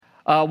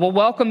Well,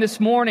 welcome this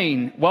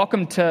morning.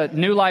 Welcome to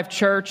New Life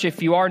Church.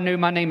 If you are new,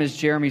 my name is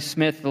Jeremy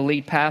Smith, the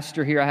lead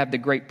pastor here. I have the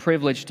great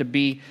privilege to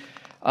be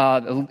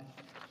on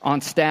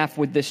staff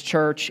with this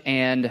church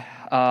and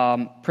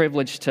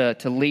privileged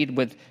to lead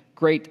with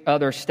great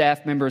other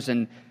staff members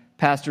and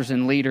pastors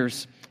and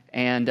leaders.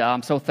 And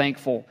I'm so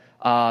thankful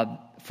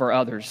for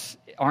others.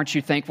 Aren't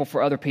you thankful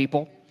for other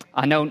people?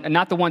 I know,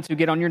 not the ones who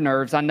get on your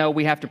nerves. I know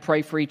we have to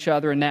pray for each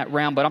other in that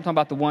realm, but I'm talking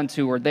about the ones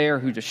who are there,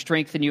 who to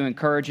strengthen you,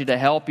 encourage you, to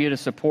help you, to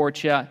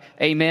support you.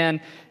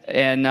 Amen.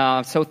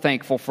 And so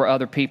thankful for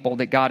other people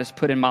that God has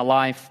put in my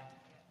life.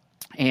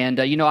 And,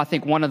 I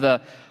think one of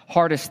the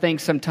hardest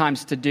things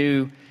sometimes to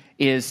do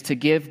is to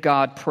give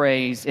God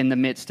praise in the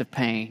midst of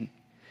pain,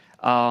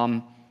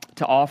 to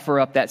offer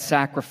up that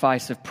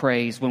sacrifice of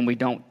praise when we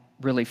don't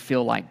really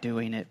feel like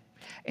doing it.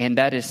 And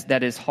that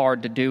is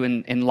hard to do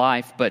in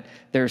life, but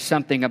there's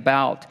something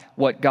about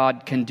what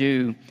God can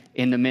do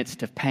in the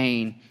midst of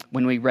pain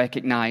when we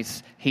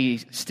recognize He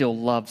still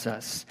loves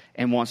us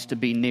and wants to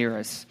be near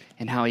us,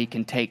 and how He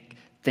can take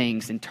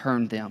things and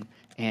turn them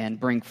and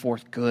bring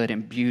forth good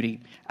and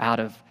beauty out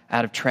of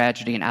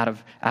tragedy and out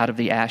of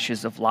the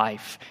ashes of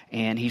life.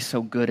 And He's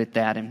so good at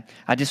that. And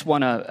I just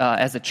want to,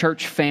 as a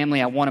church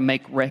family, I want to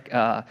make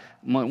a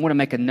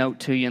note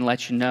to you and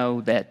let you know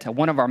that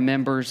one of our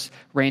members,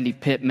 Randy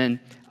Pittman,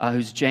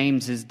 who's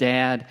James's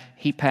dad,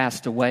 he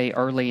passed away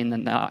early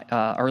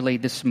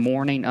this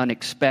morning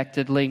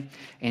unexpectedly.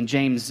 And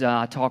James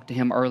talked to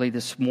him early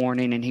this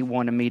morning, and he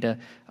wanted me to.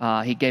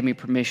 He gave me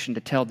permission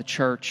to tell the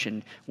church,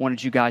 and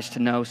wanted you guys to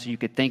know so you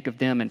could think of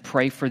them and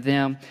pray for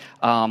them.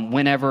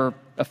 Whenever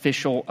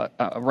official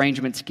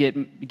arrangements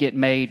get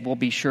made, we'll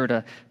be sure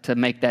to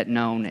make that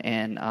known,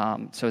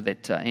 and so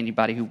that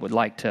anybody who would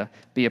like to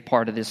be a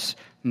part of this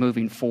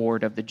moving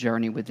forward of the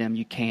journey with them,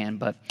 you can.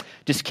 But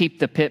just keep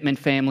the Pittman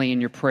family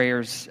in your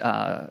prayers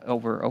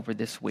over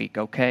this week,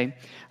 okay?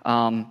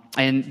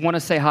 And want to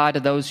say hi to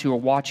those who are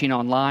watching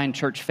online,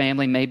 church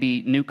family,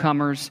 maybe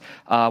newcomers.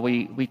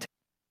 We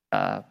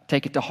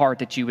take it to heart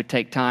that you would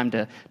take time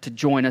to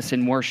join us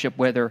in worship,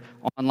 whether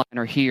online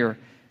or here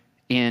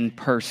in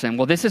person.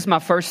 Well, this is my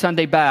first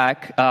Sunday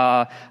back.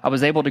 I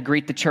was able to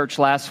greet the church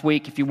last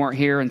week if you weren't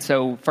here, and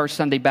so first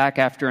Sunday back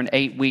after an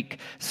 8-week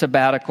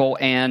sabbatical.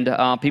 And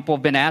people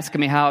have been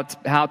asking me how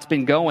it's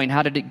been going.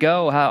 How did it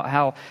go?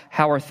 How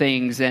are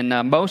things?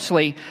 And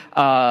mostly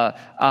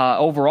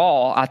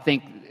overall, I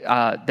think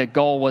the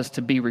goal was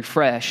to be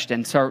refreshed,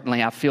 and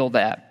certainly I feel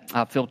that.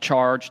 I feel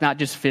charged, not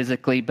just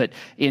physically, but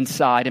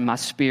inside in my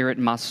spirit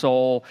and my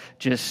soul,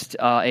 just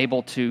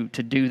able to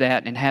do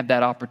that and have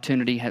that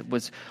opportunity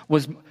was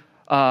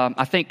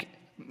I think,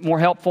 more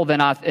helpful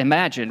than I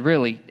imagined,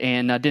 really,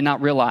 and I did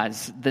not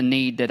realize the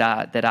need that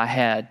I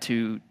had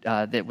to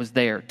that was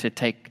there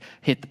to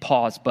hit the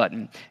pause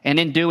button. And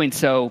in doing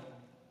so,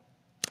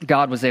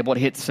 God was able to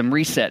hit some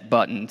reset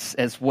buttons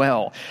as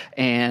well.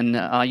 And,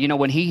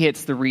 when He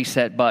hits the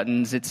reset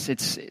buttons,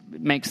 it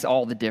makes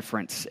all the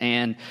difference.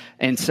 And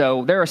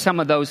so there are some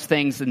of those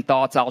things and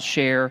thoughts I'll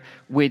share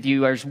with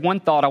you. There's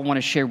one thought I want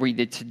to share with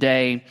you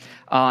today,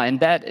 and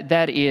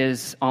that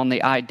is on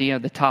the idea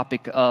of the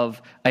topic of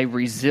a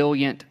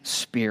resilient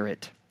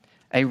spirit.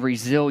 A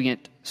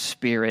resilient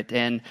spirit.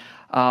 And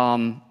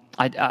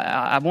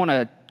I want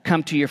to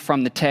come to you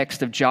from the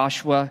text of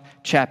Joshua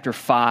chapter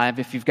 5.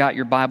 If you've got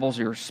your Bibles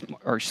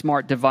or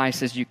smart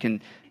devices, you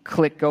can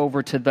click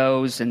over to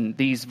those, and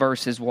these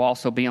verses will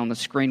also be on the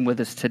screen with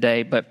us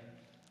today. But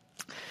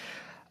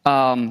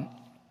I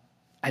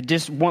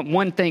just want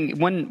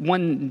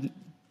one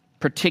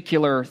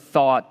particular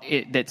thought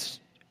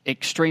that's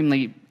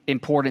extremely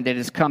important that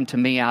has come to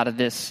me out of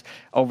this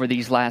over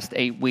these last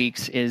 8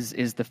 weeks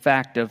is the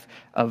fact of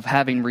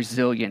having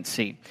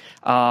resiliency.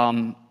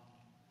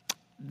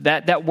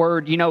 That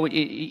word,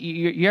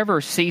 you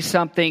ever see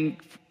something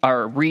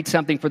or read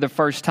something for the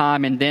first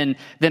time, and then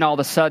all of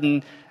a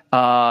sudden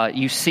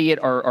you see it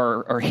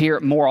or hear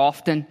it more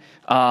often?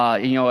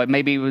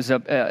 Maybe it was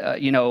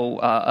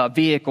a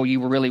vehicle you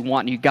were really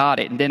wanting, you got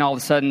it, and then all of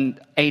a sudden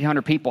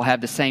 800 people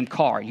have the same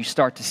car. You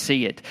start to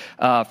see it.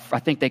 I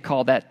think they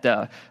call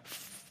that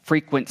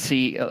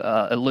frequency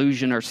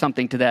illusion or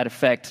something to that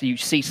effect. You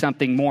see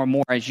something more and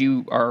more as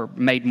you are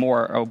made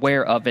more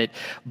aware of it.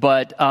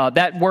 But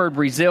that word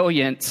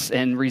resilience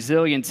and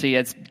resiliency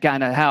is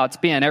kind of how it's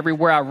been.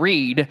 Everywhere I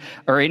read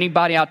or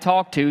anybody I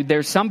talk to,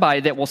 there's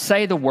somebody that will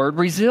say the word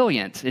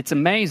resilience. It's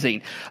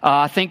amazing.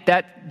 I think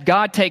that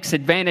God takes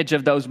advantage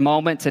of those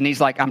moments, and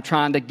He's like, I'm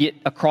trying to get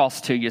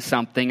across to you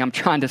something. I'm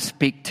trying to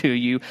speak to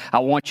you. I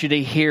want you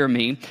to hear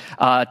me.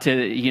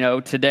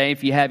 Today,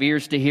 if you have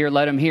ears to hear,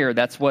 let them hear.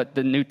 That's what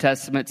the New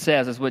Testament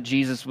says. That's what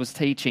Jesus was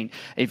teaching.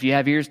 If you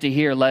have ears to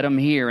hear, let them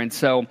hear. And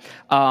so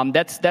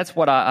that's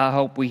what I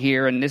hope we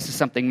hear. And this is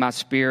something my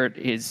spirit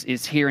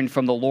is hearing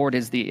from the Lord,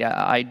 is the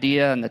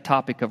idea and the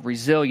topic of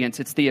resilience.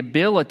 It's the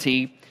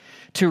ability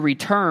to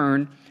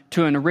return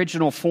to an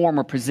original form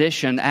or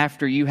position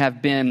after you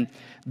have been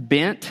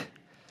bent,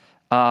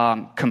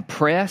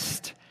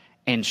 compressed,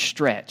 and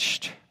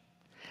stretched.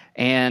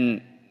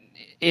 And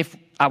if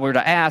I were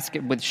to ask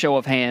with show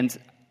of hands,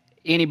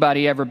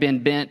 Anybody ever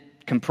been bent,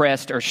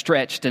 compressed, or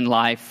stretched in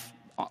life?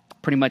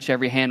 Pretty much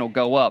every hand will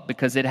go up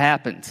because it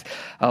happens.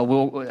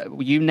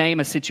 You name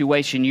a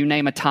situation, you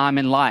name a time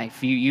in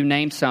life, you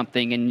name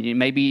something, and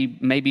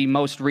maybe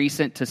most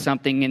recent to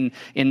something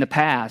in the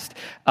past.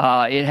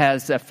 It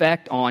has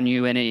effect on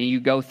you, and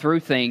you go through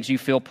things. You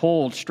feel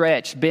pulled,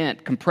 stretched,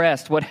 bent,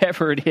 compressed,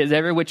 whatever it is,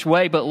 every which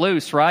way but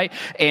loose, right?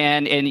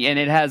 And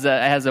it has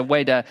a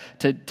way to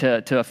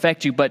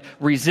affect you. But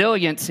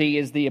resiliency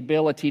is the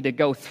ability to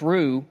go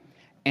through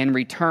and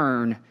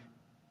return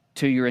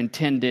to your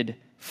intended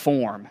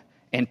form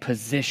and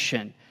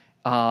position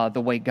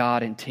the way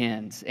God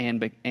intends.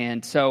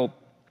 And so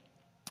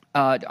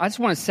I just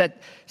want to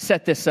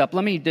set this up.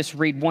 Let me just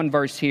read one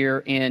verse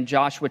here in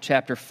Joshua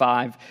chapter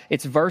 5.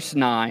 It's verse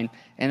 9,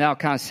 and that'll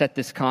kind of set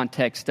this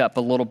context up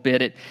a little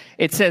bit.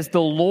 It says, "The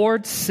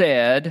Lord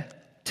said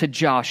to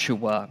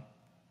Joshua,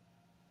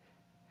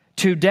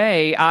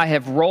 'Today I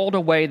have rolled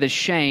away the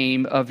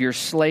shame of your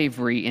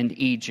slavery in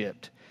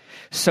Egypt.'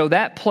 So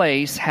that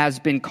place has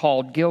been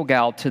called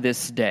Gilgal to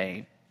this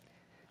day.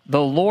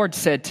 The Lord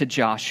said to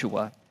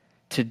Joshua,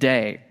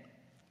 'Today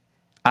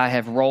I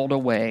have rolled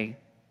away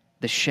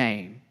the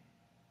shame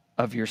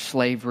of your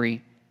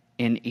slavery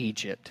in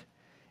Egypt.'"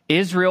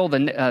 Israel,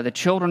 the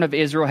children of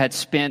Israel had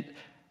spent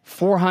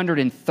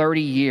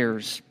 430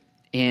 years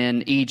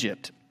in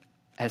Egypt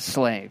as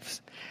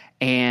slaves.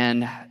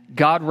 And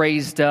God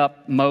raised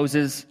up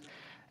Moses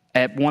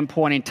at one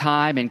point in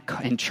time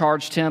and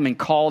charged him and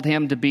called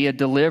him to be a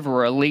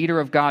deliverer, a leader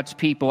of God's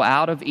people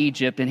out of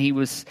Egypt. And he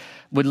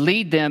would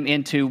lead them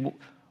into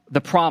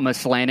the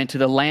promised land, into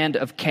the land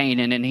of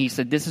Canaan. And he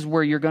said, "This is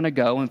where you're going to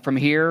go. And from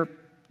here,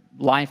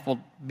 life will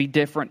be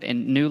different,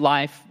 and new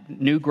life,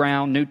 new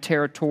ground, new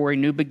territory,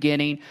 new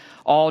beginning,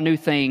 all new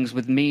things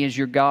with me as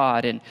your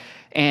God."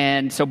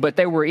 And so, but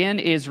they were in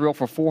Israel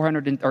for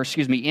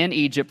in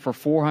Egypt for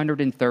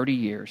 430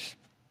 years.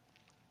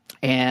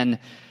 And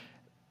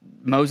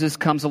Moses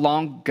comes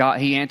along,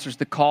 he answers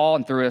the call,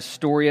 and through a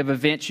story of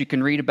events you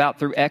can read about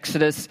through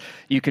Exodus,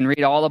 you can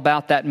read all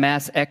about that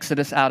mass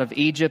exodus out of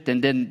Egypt,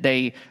 and then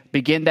they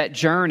begin that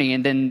journey,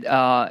 and then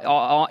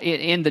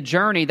in the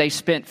journey they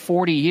spent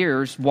 40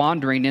 years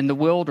wandering in the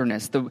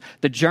wilderness.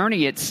 The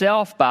journey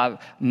itself by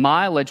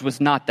mileage was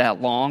not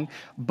that long,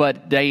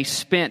 but they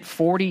spent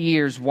 40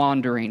 years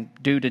wandering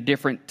due to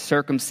different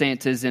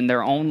circumstances in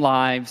their own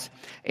lives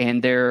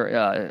and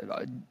their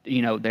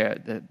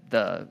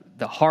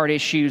the heart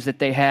issues that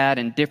they had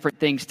and different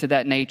things to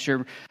that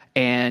nature.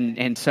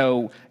 And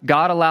so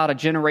God allowed a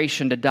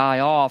generation to die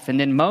off, and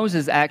then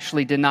Moses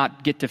actually did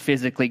not get to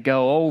physically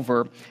go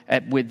over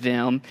with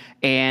them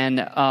and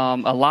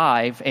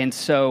alive. And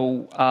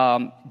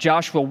so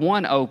Joshua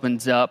 1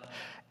 opens up,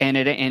 and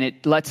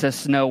it lets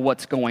us know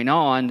what's going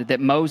on, that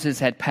Moses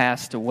had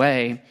passed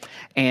away,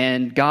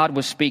 and God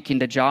was speaking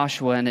to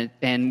Joshua,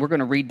 and we're going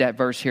to read that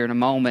verse here in a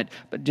moment,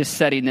 but just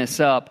setting this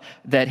up,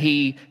 that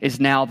he is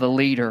now the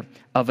leader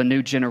of a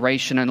new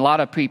generation. And a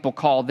lot of people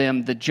call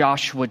them the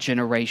Joshua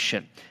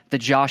generation. The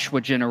Joshua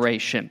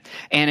generation.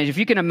 And if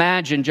you can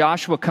imagine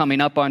Joshua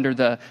coming up under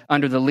the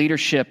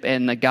leadership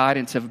and the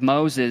guidance of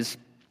Moses,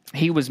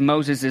 he was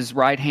Moses'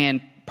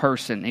 right-hand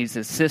person. He's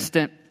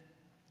assistant.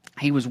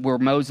 He was where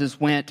Moses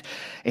went.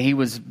 He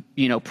was,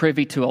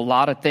 privy to a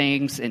lot of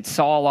things and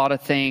saw a lot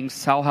of things,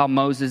 saw how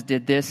Moses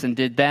did this and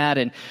did that.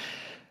 And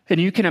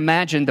you can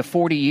imagine the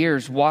 40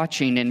 years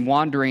watching and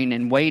wandering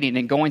and waiting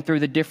and going through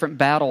the different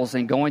battles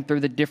and going through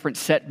the different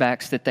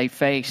setbacks that they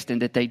faced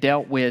and that they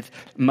dealt with.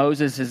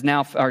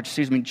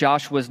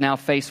 Joshua is now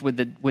faced with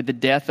the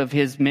death of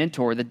his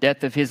mentor, the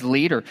death of his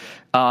leader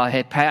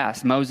had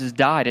passed. Moses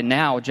died, and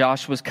now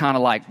Joshua's kind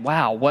of like,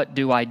 wow, what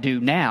do I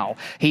do now?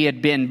 He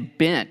had been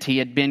bent, he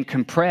had been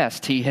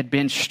compressed, he had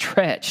been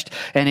stretched,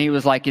 and he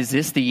was like, is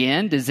this the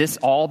end? Is this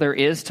all there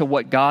is to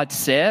what God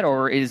said,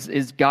 or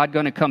is God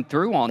going to come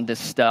through on this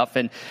stuff?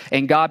 And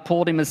God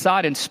pulled him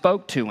aside and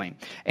spoke to him,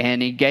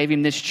 and he gave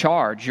him this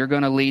charge: you're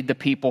going to lead the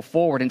people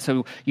forward. And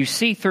so you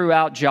see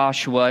throughout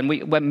Joshua,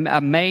 and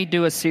I may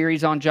do a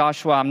series on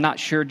Joshua. I'm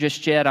not sure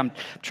just yet. I'm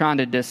trying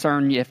to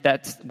discern if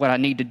that's what I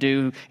need to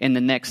do in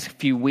the next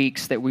few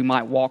weeks, that we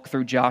might walk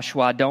through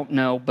Joshua. I don't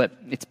know, but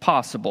it's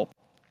possible.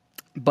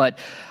 But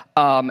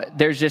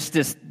there's just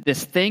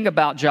this thing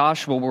about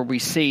Joshua where we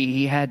see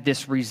he had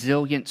this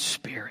resilient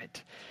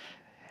spirit.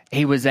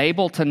 He was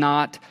able to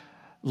not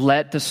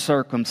let the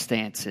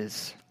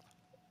circumstances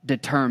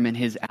determine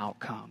his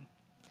outcome.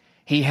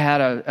 He had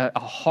a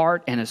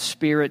heart and a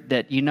spirit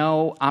that,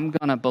 I'm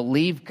going to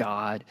believe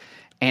God,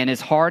 and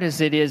as hard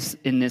as it is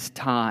in this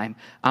time,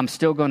 I'm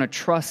still going to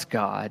trust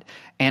God,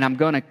 and I'm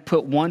going to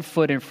put one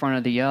foot in front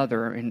of the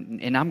other,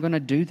 and I'm going to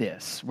do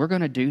this. We're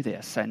going to do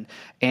this, and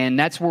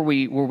that's where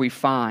we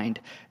find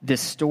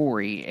this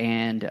story,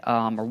 and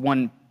or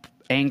one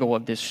angle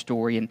of this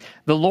story. And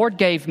the Lord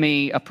gave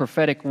me a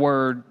prophetic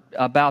word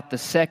about the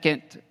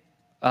second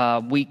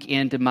week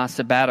into my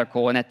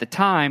sabbatical, and at the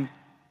time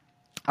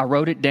I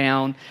wrote it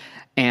down,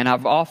 and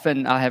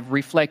I have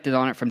reflected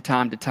on it from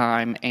time to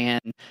time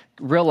and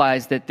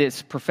realized that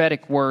this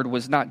prophetic word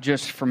was not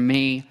just for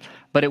me,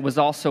 but it was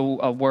also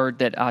a word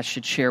that I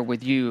should share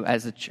with you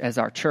as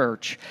our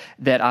church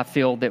that I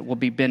feel that will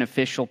be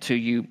beneficial to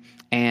you.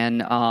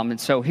 And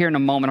so here in a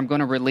moment, I'm going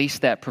to release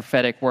that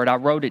prophetic word. I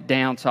wrote it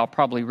down, so I'll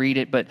probably read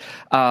it, but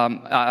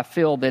I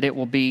feel that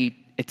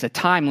it's a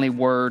timely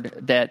word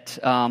that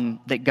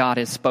God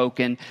has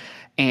spoken.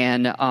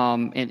 And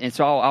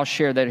so I'll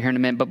share that here in a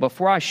minute. But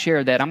before I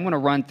share that, I'm going to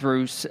run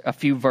through a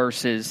few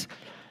verses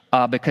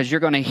because you're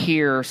going to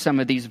hear some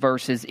of these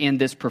verses in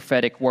this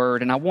prophetic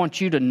word. And I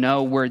want you to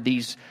know where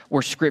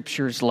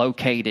Scripture's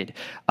located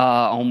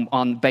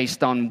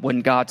based on when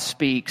God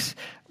speaks,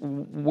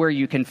 where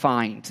you can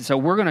find. So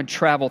we're going to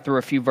travel through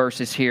a few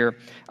verses here.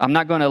 I'm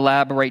not going to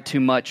elaborate too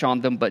much on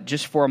them, but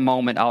just for a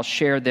moment, I'll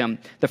share them.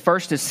 The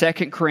first is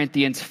 2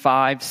 Corinthians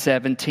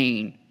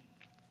 5:17.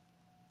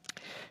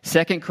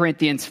 2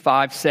 Corinthians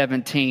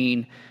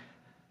 5:17,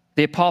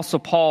 the Apostle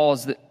Paul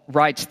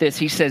writes this.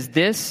 He says,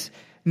 this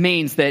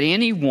means that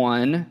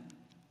anyone,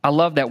 I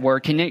love that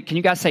word. Can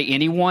you guys say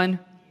anyone?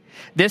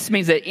 This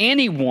means that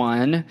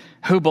anyone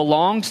who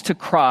belongs to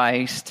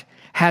Christ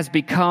has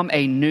become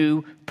a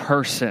new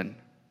person.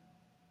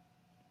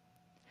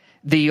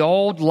 The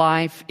old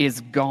life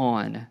is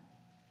gone.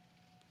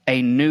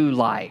 A new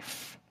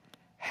life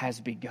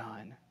has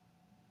begun.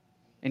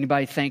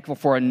 Anybody thankful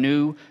for a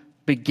new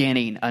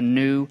beginning, a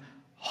new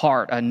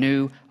heart, a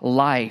new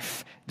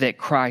life that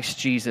Christ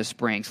Jesus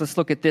brings? Let's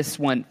look at this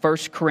one, 1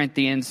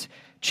 Corinthians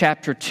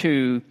chapter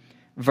 2,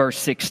 verse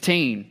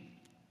 16.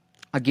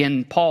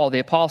 Again, Paul, the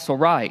apostle,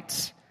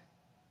 writes,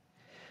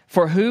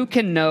 for who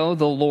can know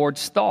the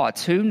Lord's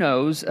thoughts? Who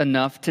knows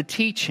enough to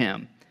teach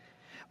him?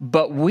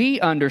 But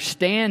we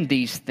understand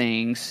these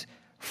things,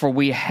 for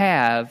we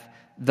have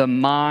the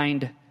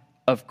mind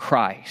of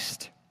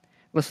Christ.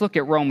 Let's look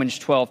at Romans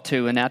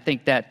 12:2, and I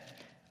think that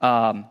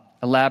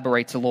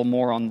elaborates a little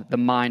more on the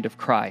mind of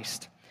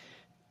Christ.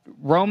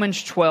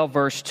 Romans 12,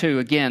 verse 2,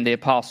 again, the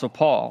Apostle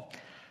Paul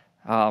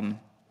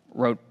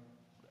wrote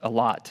a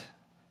lot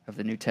of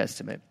the New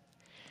Testament.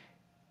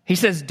 He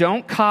says,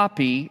 don't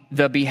copy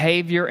the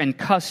behavior and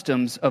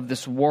customs of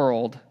this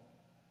world,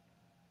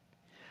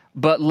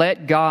 but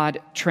let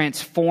God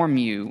transform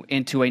you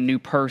into a new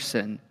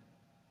person.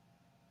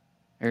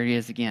 There he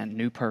is again,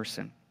 new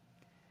person.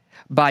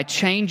 By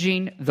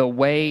changing the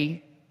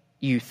way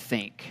you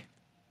think.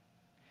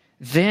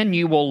 Then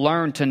you will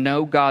learn to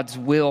know God's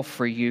will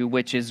for you,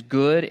 which is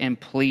good and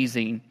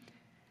pleasing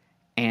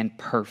and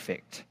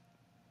perfect.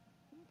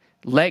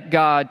 Let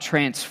God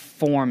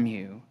transform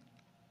you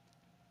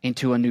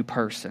into a new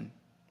person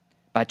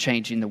by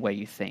changing the way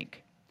you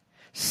think.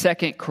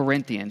 2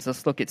 Corinthians,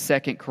 let's look at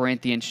 2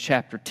 Corinthians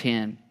chapter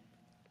 10,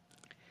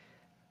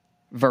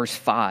 verse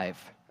 5.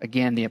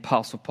 Again, the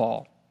Apostle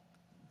Paul.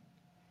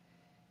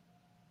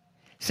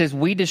 It says,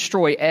 we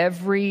destroy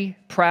every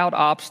proud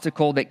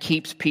obstacle that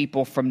keeps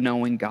people from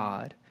knowing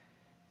God.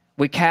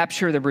 We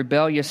capture the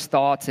rebellious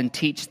thoughts and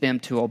teach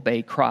them to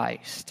obey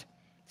Christ.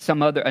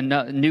 Some other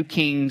New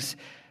King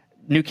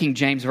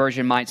James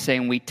Version might say,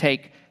 and we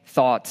take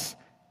thoughts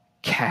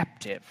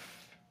captive.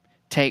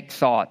 Take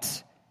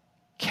thoughts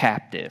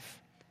captive.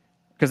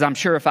 Because I'm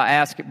sure if I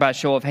ask by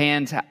show of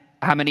hands,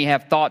 how many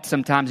have thoughts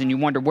sometimes, and you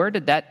wonder, where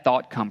did that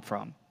thought come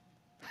from?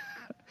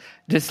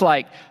 Just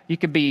like you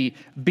could be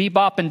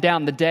bebopping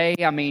down the day,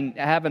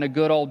 having a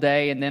good old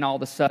day, and then all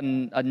of a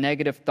sudden a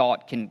negative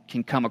thought can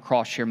come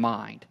across your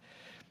mind.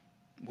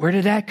 Where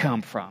did that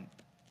come from?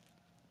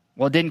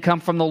 Well, it didn't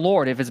come from the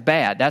Lord if it's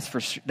bad. That's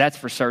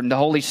for certain. The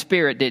Holy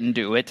Spirit didn't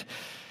do it.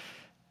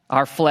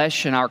 Our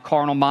flesh and our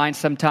carnal mind,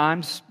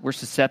 sometimes we're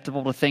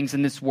susceptible to things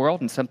in this world,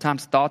 and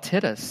sometimes thoughts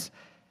hit us.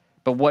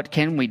 But what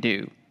can we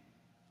do?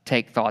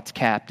 Take thoughts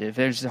captive.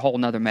 There's a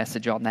whole other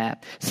message on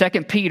that.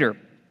 2 Peter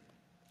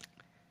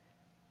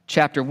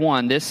chapter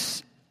 1.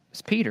 This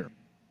is Peter.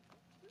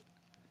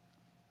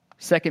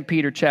 2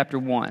 Peter chapter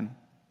 1,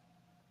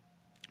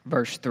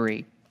 verse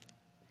 3.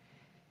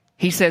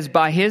 He says,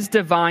 by his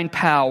divine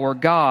power,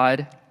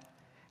 God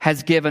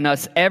has given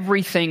us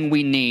everything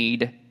we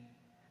need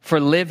for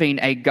living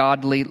a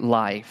godly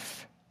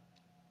life.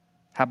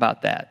 How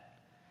about that?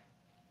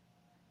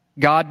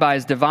 God, by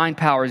his divine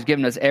power, has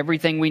given us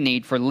everything we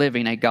need for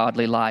living a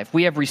godly life.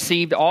 We have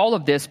received all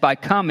of this by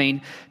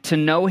coming to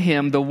know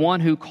him, the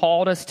one who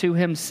called us to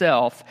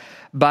himself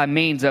by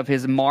means of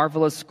his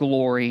marvelous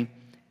glory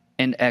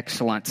and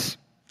excellence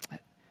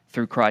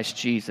through Christ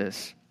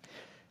Jesus.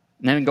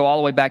 And then go all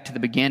the way back to the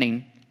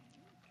beginning,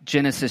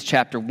 Genesis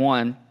chapter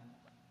 1.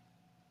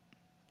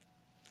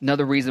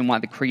 Another reason why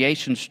the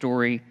creation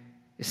story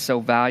is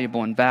so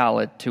valuable and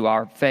valid to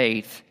our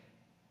faith.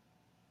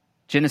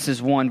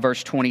 Genesis 1,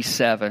 verse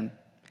 27. It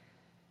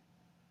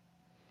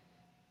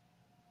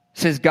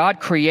says, God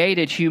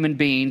created human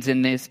beings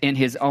in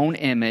his own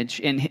image.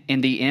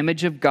 In the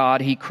image of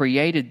God, he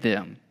created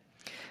them.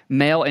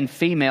 Male and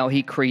female,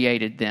 he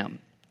created them.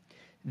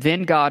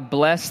 Then God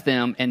blessed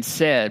them and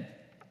said,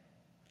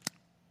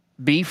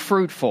 be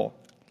fruitful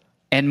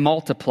and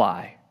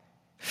multiply.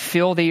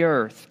 Fill the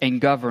earth and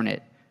govern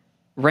it.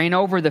 Reign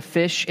over the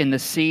fish in the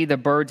sea, the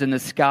birds in the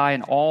sky,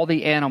 and all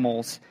the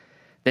animals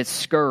that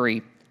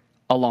scurry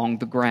along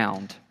the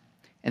ground.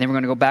 And then we're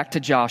going to go back to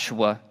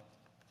Joshua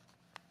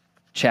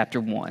chapter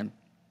 1.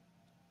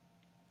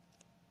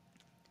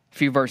 A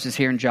few verses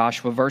here in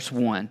Joshua, verse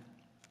 1.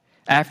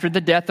 After the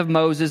death of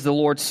Moses, the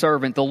Lord's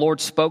servant, the Lord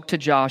spoke to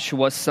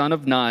Joshua, son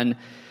of Nun,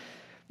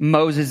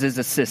 Moses'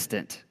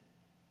 assistant.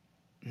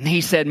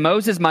 He said,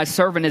 Moses, my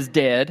servant, is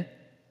dead.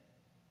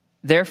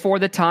 Therefore,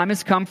 the time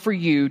has come for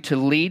you to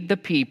lead the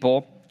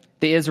people,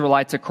 the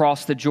Israelites,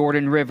 across the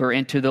Jordan River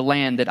into the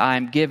land that I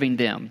am giving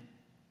them.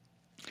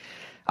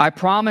 I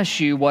promise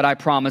you what I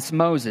promised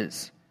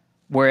Moses.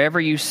 Wherever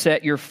you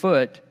set your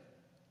foot,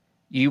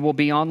 you will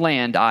be on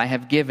land I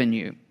have given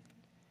you.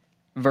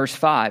 Verse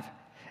 5.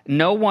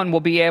 No one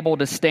will be able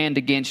to stand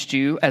against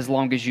you as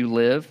long as you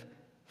live,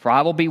 for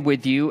I will be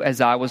with you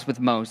as I was with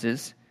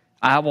Moses.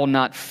 I will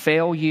not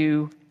fail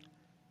you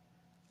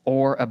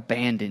or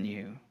abandon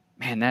you.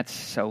 Man, that's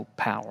so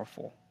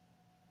powerful.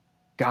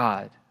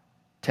 God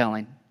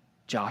telling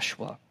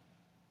Joshua.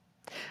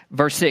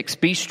 Verse 6,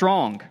 be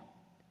strong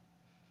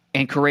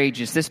and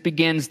courageous. This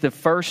begins the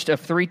first of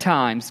 3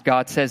 times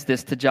God says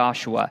this to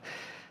Joshua.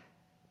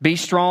 Be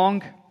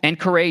strong and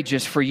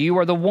courageous, for you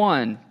are the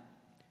one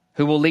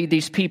who will lead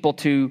these people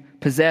to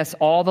possess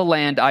all the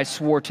land I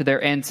swore to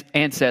their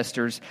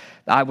ancestors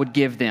I would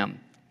give them.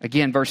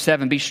 Again, verse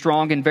 7, be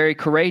strong and very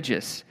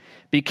courageous.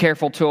 Be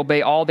careful to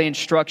obey all the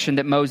instruction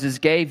that Moses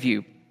gave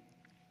you.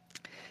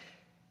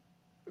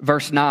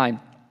 Verse 9,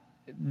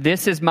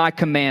 this is my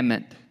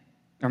commandment,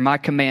 or my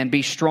command,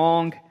 be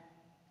strong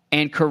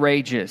and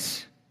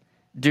courageous.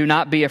 Do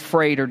not be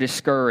afraid or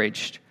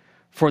discouraged,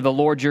 for the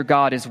Lord your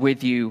God is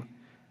with you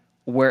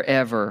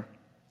wherever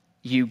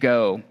you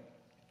go.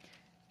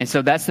 And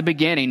so that's the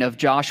beginning of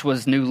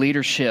Joshua's new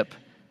leadership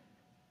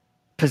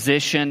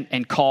position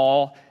and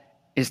call,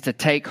 is to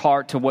take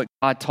heart to what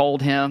God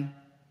told him.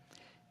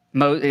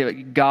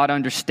 God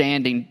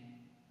understanding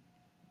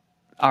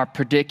our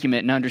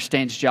predicament and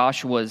understands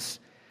Joshua's,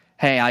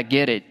 hey, I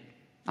get it.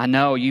 I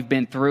know you've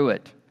been through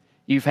it.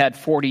 You've had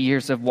 40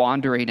 years of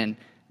wandering, and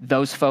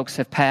those folks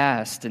have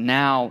passed. And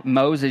now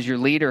Moses, your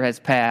leader, has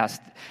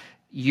passed.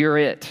 You're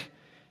it.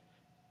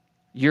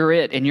 You're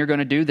it, and you're going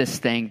to do this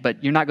thing,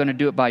 but you're not going to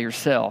do it by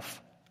yourself.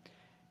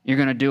 You're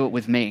going to do it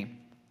with me.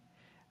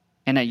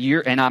 And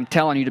I'm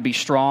telling you to be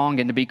strong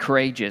and to be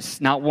courageous,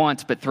 not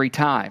once, but 3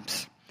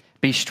 times.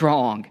 Be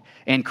strong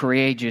and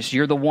courageous.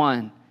 You're the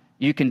one.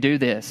 You can do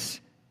this.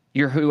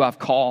 You're who I've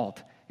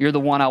called. You're the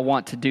one I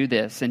want to do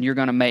this, and you're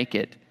going to make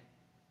it.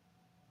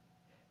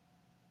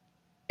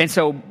 And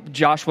so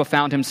Joshua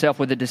found himself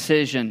with a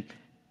decision.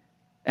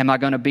 Am I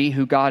going to be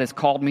who God has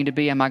called me to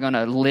be? Am I going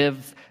to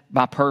live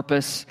my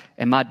purpose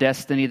and my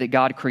destiny that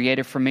God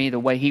created for me the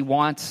way He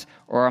wants?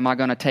 Or am I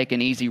going to take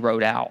an easy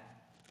road out?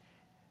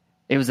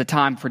 It was a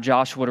time for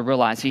Joshua to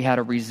realize he had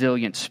a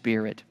resilient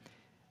spirit.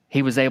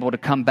 He was able to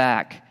come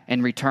back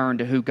and return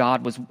to who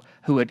God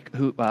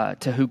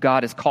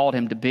has called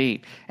him to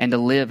be, and to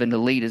live and to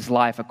lead his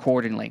life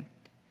accordingly.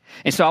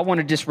 And so I want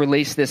to just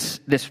release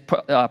this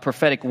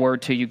prophetic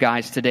word to you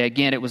guys today.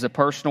 Again, it was a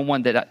personal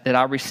one that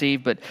I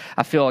received, but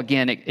I feel,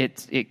 again,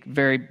 it's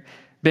very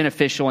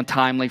beneficial and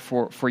timely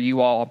for you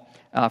all,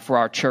 for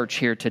our church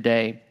here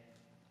today.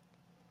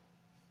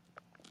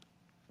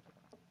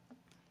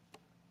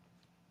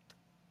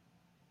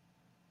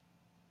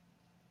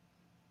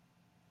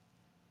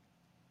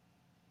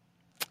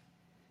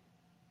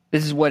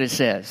 This is what it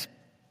says,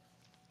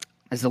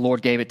 as the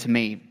Lord gave it to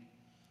me.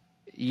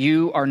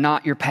 You are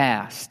not your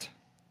past.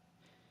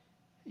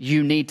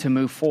 You need to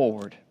move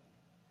forward.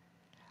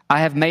 I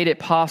have made it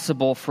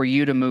possible for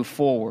you to move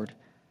forward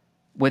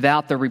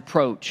without the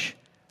reproach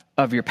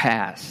of your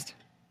past.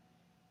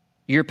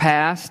 Your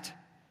past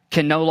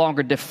can no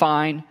longer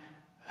define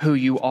who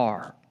you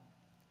are.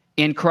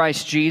 In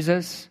Christ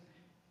Jesus,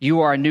 you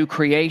are a new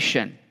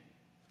creation.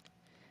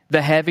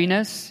 The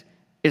heaviness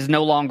is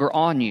no longer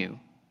on you.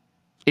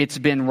 It's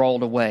been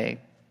rolled away.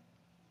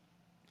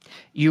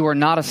 You are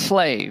not a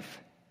slave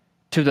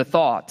to the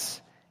thoughts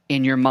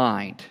in your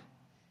mind.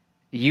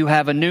 You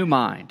have a new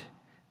mind,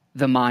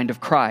 the mind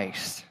of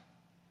Christ.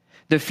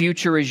 The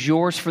future is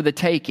yours for the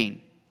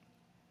taking.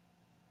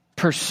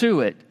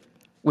 Pursue it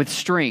with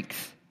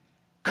strength,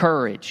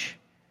 courage,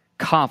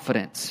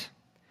 confidence,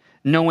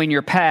 knowing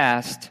your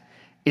past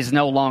is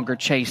no longer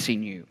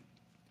chasing you.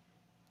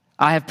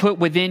 I have put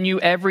within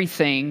you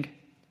everything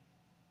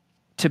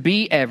to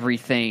be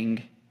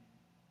everything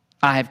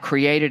I have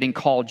created and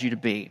called you to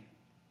be.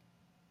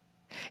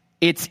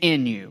 It's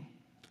in you.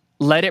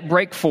 Let it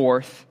break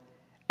forth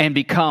and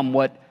become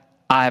what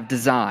I have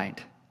designed.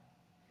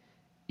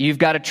 You've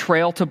got a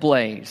trail to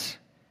blaze.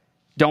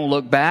 Don't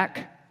look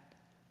back,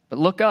 but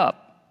look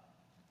up.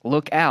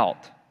 Look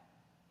out.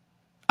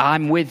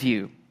 I'm with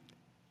you.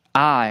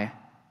 I,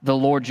 the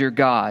Lord your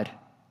God,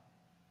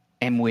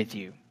 am with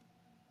you.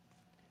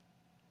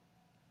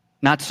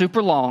 Not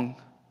super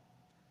long,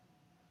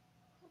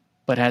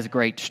 but has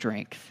great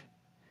strength.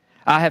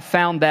 I have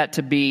found that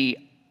to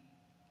be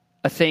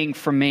a thing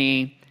for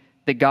me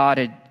that God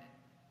had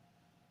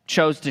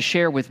chose to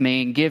share with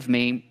me and give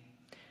me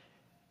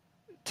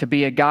to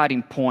be a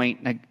guiding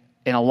point,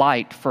 a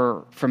light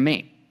for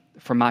me,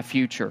 for my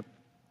future.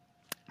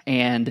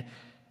 And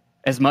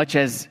as much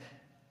as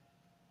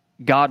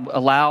God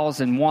allows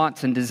and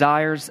wants and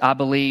desires, I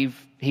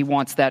believe He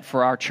wants that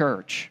for our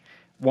church,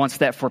 wants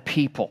that for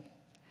people.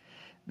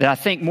 That I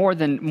think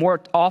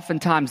more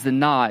oftentimes than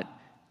not,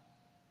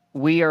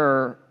 we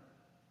are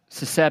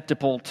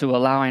susceptible to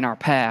allowing our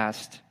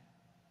past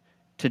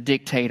to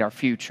dictate our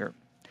future.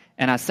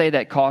 And I say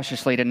that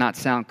cautiously to not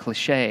sound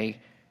cliche,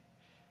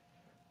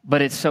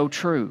 but it's so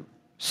true.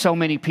 So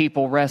many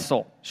people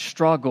wrestle,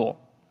 struggle,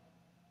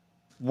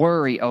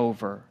 worry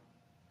over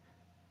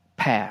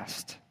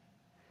past.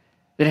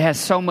 That it has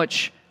so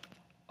much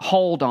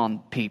hold on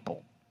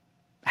people,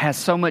 has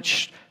so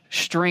much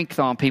strength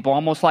on people,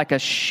 almost like a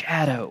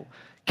shadow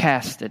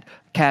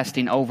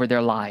casting over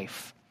their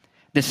life.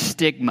 This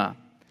stigma.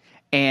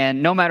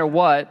 And no matter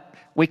what,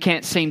 we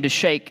can't seem to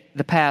shake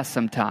the past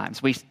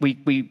sometimes.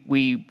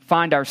 We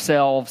find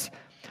ourselves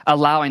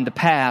allowing the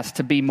past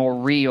to be more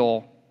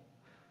real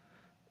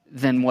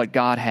than what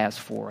God has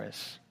for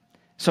us.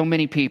 So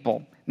many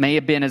people may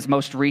have been as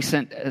most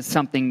recent as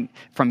something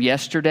from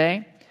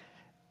yesterday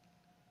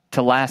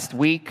to last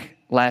week,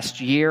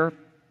 last year,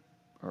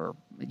 or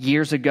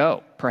years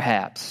ago,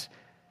 perhaps.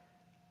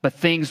 But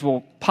things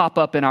will pop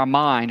up in our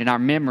mind and our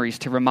memories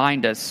to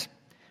remind us,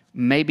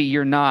 maybe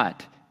you're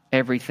not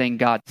everything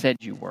God said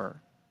you were.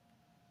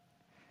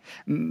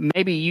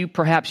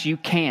 Perhaps you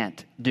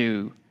can't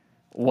do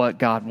what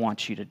God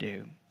wants you to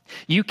do.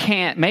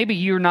 Maybe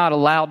you're not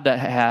allowed to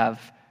have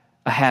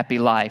a happy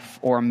life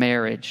or a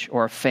marriage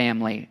or a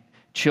family,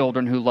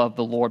 children who love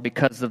the Lord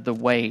because of the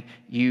way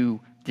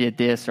you did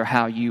this or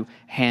how you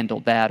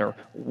handled that or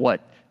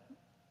what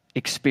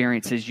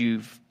experiences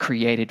you've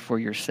created for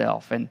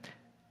yourself. And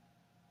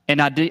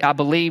I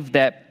believe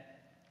that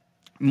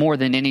more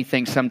than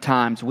anything,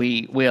 sometimes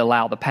we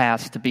allow the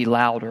past to be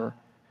louder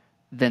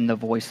than the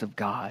voice of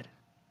God.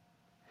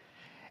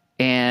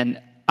 And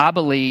I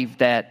believe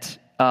that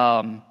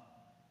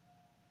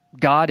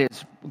God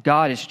is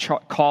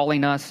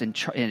calling us and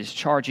is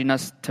charging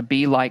us to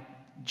be like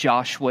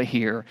Joshua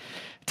here,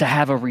 to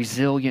have a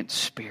resilient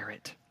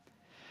spirit,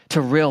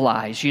 to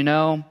realize,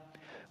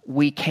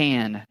 we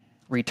can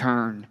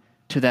return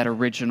to that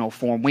original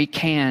form. We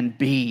can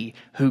be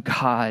who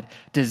God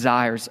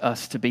desires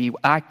us to be.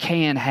 I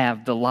can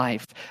have the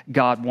life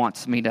God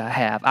wants me to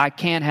have. I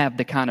can have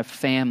the kind of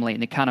family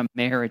and the kind of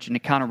marriage and the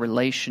kind of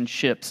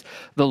relationships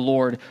the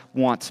Lord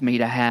wants me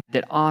to have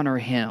that honor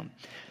Him,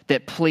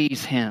 that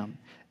please Him,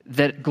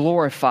 that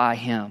glorify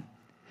Him.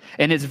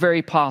 And it's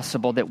very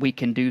possible that we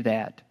can do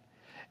that.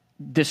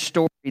 This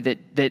story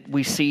that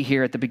we see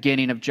here at the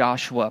beginning of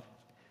Joshua,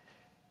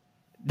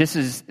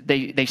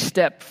 they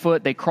step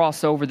foot, they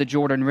cross over the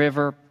Jordan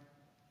River,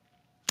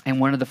 and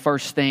one of the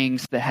first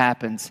things that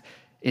happens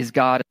is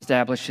God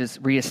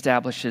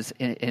reestablishes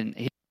in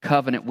His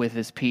covenant with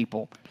His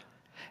people.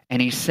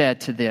 And He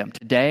said to them,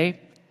 "Today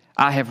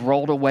I have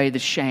rolled away the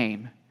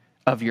shame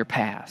of your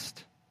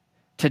past.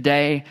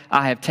 Today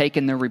I have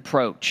taken the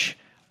reproach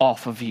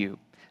off of you.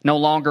 No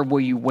longer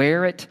will you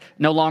wear it.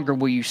 No longer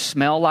will you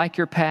smell like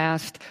your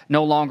past.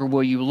 No longer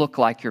will you look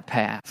like your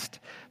past.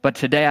 But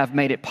today I've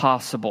made it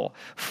possible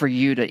for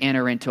you to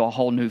enter into a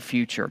whole new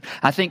future."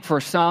 I think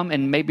for some,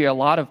 and maybe a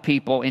lot of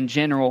people in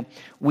general,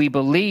 we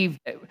believe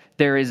that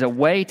there is a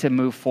way to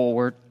move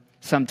forward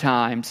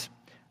sometimes,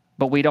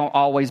 but we don't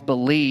always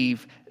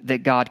believe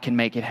that God can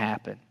make it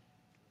happen.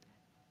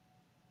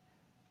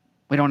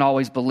 We don't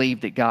always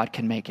believe that God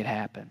can make it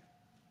happen.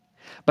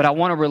 But I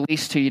want to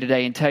release to you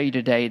today and tell you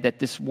today that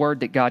this word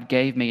that God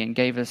gave me and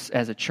gave us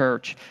as a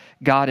church,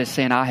 God is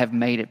saying, I have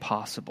made it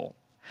possible.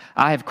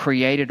 I have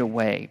created a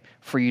way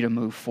for you to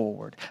move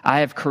forward. I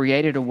have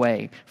created a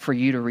way for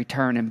you to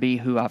return and be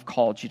who I've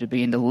called you to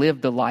be and to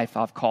live the life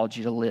I've called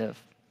you to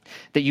live.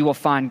 That you will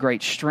find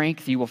great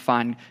strength, you will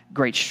find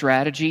great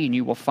strategy, and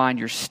you will find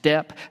your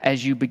step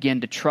as you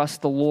begin to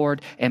trust the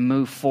Lord and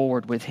move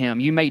forward with Him.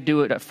 You may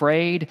do it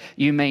afraid,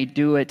 you may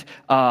do it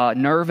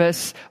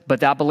nervous,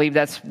 but I believe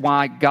that's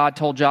why God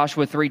told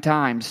Joshua 3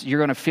 times, you're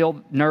going to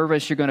feel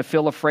nervous, you're going to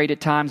feel afraid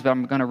at times, but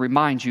I'm going to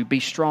remind you, be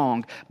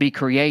strong, be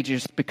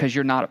courageous, because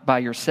you're not by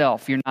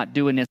yourself. You're not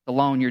doing this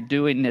alone, you're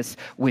doing this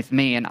with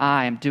me, and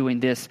I am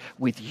doing this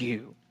with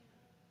you.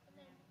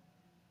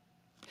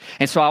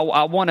 And so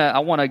I want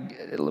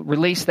to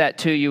release that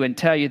to you and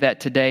tell you that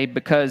today,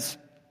 because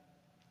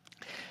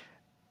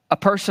a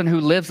person who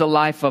lives a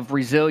life of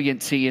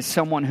resiliency is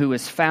someone who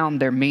has found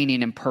their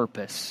meaning and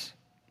purpose.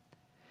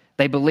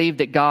 They believe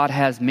that God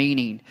has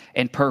meaning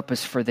and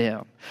purpose for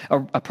them.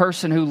 A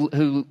person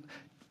who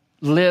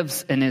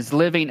lives and is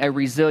living a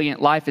resilient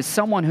life is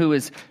someone who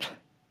is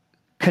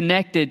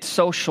connected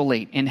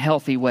socially in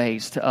healthy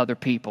ways to other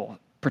people.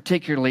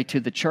 particularly to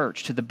the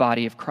church, to the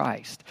body of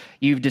Christ.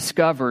 You've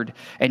discovered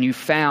and you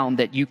found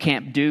that you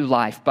can't do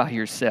life by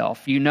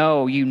yourself. You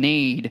know you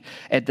need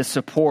the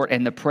support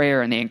and the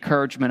prayer and the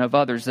encouragement of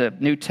others. The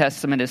New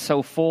Testament is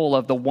so full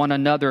of the one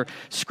another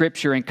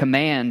scripture and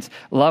commands.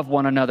 Love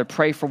one another,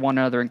 pray for one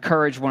another,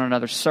 encourage one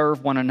another,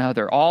 serve one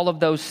another. All of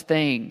those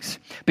things.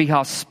 Be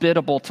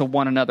hospitable to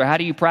one another. How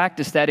do you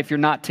practice that if you're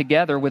not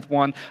together with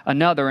one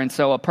another? And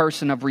so a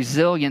person of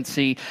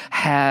resiliency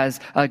has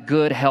a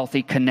good,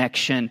 healthy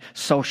connection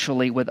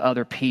socially with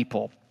other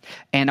people.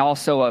 And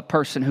also a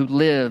person who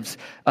lives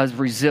a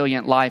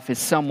resilient life is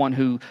someone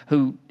who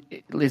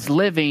is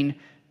living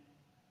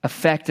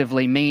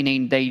effectively,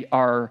 meaning they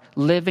are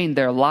living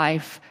their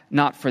life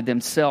not for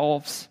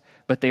themselves,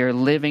 but they are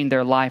living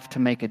their life to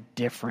make a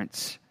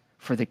difference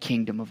for the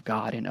kingdom of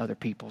God in other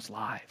people's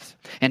lives.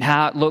 And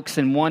how it looks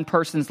in one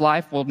person's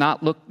life will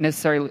not look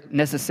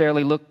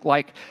necessarily look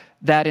like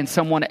that in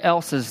someone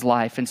else's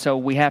life. And so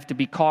we have to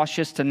be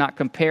cautious to not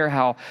compare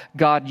how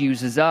God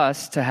uses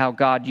us to how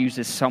God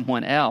uses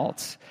someone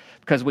else,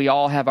 because we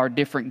all have our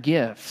different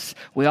gifts.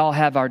 We all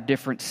have our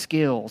different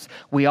skills.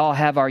 We all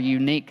have our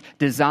unique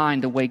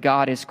design, the way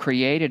God has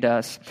created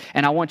us.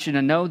 And I want you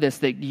to know this,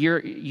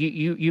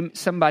 that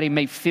somebody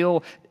may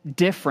feel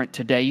different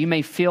today. You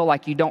may feel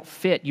like you don't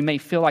fit. You may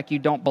feel like you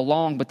don't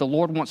belong, but the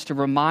Lord wants to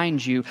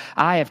remind you,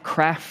 I have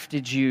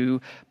crafted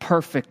you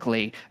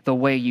perfectly the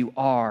way you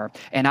are.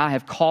 And I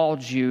have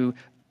called you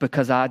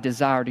because I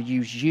desire to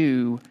use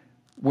you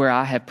where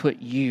I have put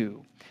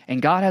you.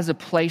 And God has a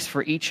place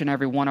for each and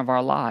every one of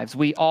our lives.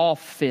 We all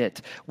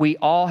fit. We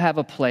all have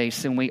a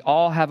place and we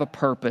all have a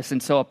purpose.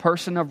 And so a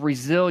person of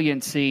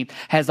resiliency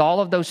has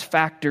all of those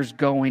factors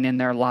going in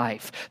their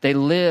life. They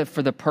live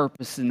for the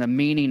purpose and the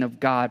meaning of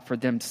God for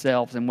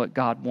themselves and what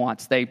God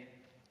wants. They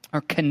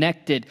are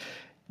connected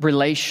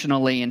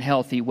relationally in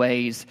healthy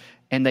ways,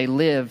 and they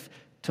live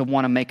to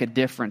want to make a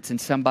difference in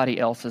somebody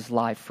else's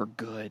life for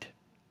good.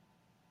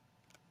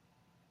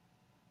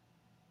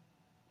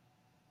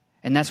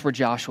 And that's where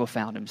Joshua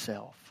found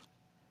himself.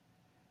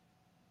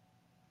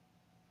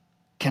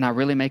 Can I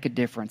really make a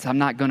difference? I'm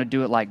not going to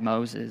do it like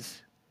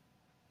Moses.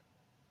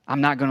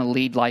 I'm not going to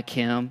lead like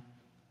him.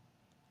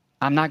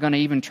 I'm not going to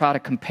even try to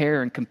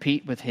compare and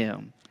compete with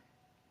him.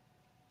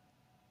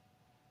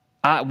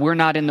 We're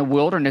not in the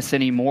wilderness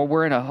anymore.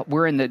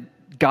 We're in the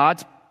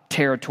God's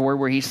territory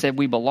where he said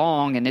we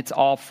belong, and it's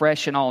all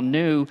fresh and all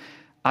new.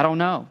 I don't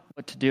know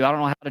what to do. I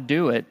don't know how to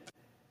do it.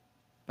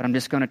 But I'm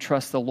just going to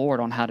trust the Lord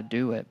on how to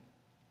do it.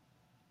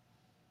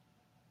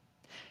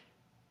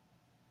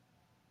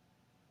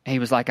 He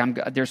was like,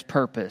 there's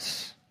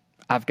purpose.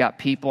 I've got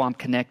people I'm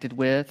connected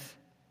with,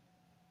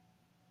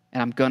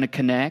 and I'm going to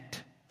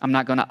connect. I'm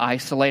not going to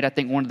isolate. I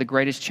think one of the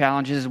greatest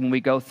challenges when we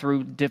go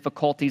through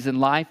difficulties in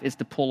life is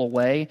to pull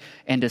away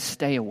and to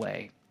stay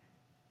away.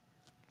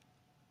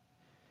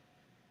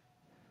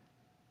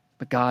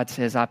 But God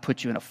says, I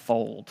put you in a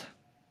fold.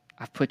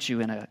 I've put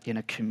you in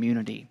a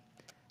community.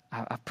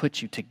 I've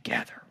put you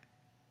together.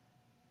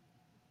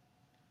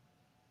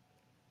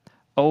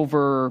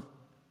 Over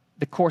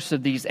the course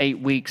of these 8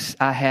 weeks,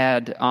 I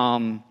had the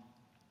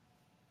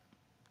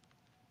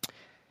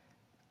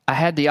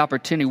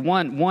opportunity.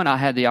 I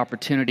had the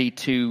opportunity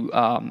to.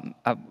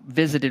 I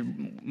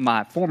visited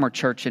my former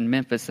church in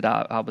Memphis that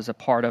I was a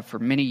part of for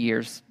many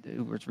years.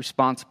 Who was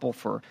responsible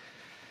for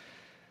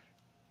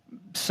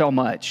so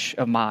much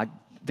of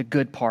the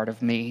good part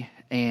of me,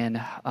 and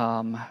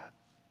I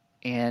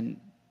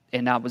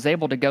was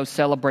able to go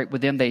celebrate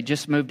with them. They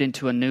just moved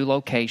into a new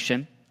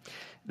location.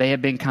 They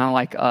had been kind of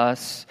like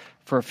us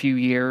for a few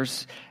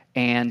years,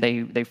 and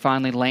they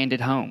finally landed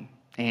home,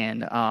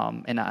 and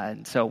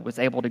so was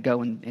able to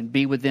go and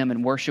be with them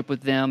and worship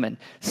with them and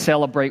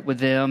celebrate with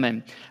them.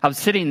 And I was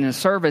sitting in the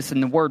service,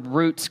 and the word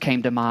roots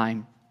came to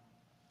mind.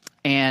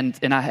 And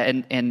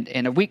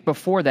a week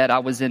before that, I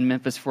was in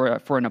Memphis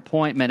for an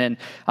appointment, and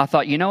I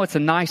thought, it's a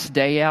nice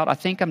day out. I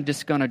think I'm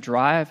just going to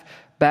drive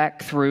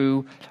back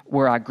through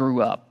where I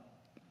grew up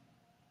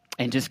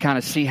and just kind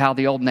of see how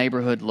the old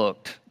neighborhood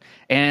looked.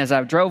 And as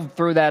I drove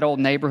through that old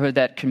neighborhood,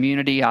 that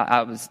community,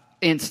 I was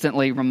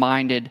instantly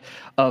reminded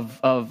of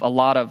a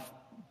lot of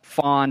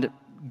fond,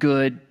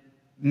 good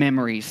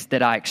memories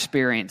that I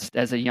experienced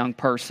as a young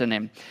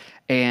person,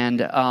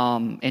 and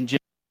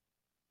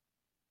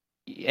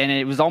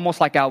it was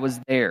almost like I was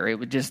there. It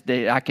was just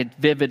that I could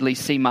vividly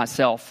see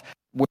myself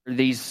where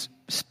these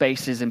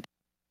spaces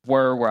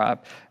were, where I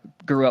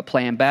grew up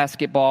playing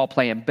basketball,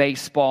 playing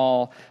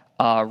baseball,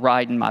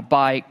 riding my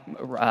bike,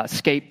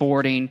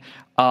 skateboarding,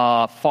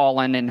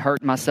 falling and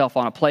hurting myself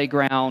on a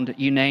playground,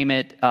 you name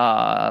it,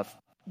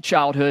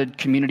 childhood,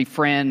 community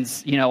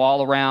friends,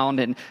 all around.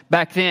 And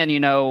back then,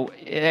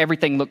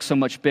 everything looked so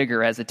much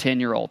bigger as a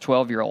 10-year-old,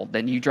 12-year-old.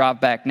 Then you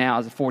drive back now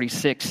as a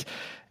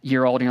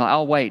 46-year-old, and you're like,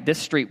 oh, wait, this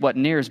street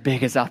wasn't near as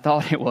big as I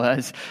thought it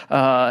was.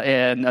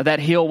 And that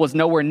hill was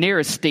nowhere near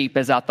as steep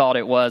as I thought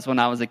it was when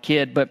I was a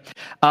kid. But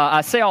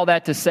I say all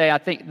that to say I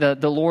think the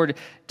Lord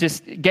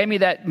just gave me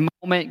that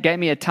moment, gave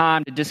me a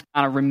time to just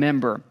kind of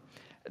remember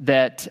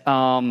that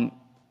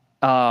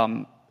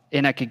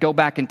And I could go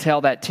back and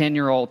tell that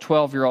 10-year-old,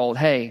 12-year-old,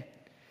 hey,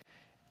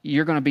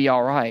 you're going to be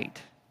all right.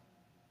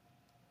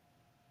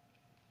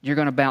 You're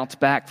going to bounce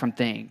back from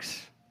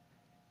things.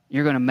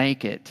 You're going to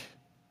make it.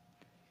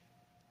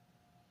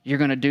 You're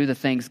going to do the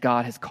things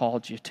God has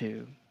called you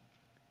to.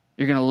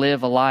 You're going to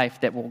live a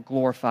life that will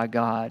glorify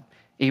God,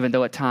 even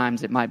though at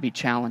times it might be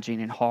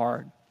challenging and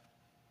hard.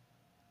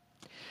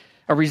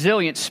 A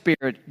resilient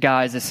spirit,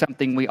 guys, is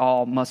something we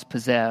all must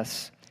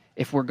possess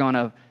if we're going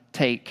to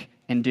take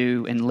and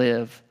do and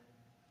live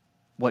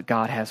what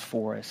God has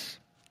for us.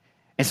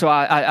 And so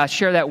I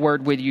share that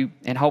word with you,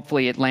 and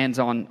hopefully it lands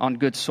on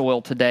good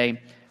soil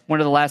today. One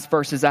of the last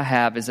verses I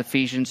have is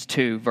Ephesians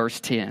 2, verse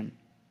 10.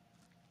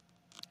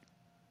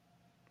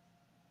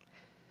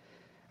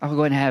 I'll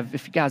go ahead and have,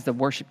 if you guys, the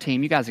worship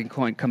team, you guys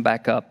can come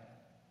back up,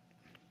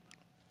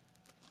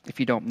 if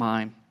you don't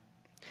mind.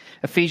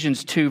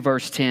 Ephesians 2,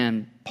 verse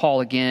 10,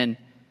 Paul again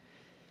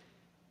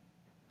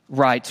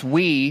writes,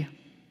 "We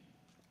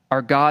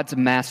are God's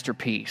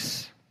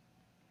masterpiece.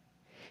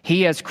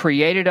 He has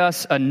created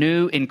us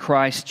anew in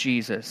Christ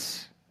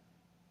Jesus,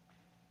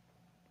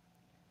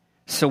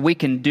 so we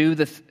can do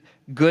the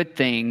good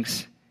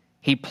things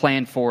He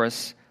planned for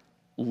us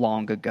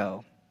long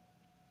ago."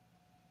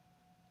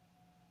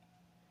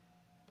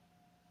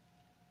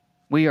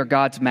 We are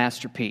God's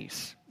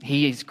masterpiece.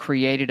 He has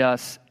created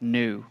us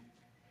new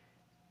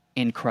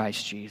in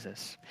Christ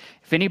Jesus.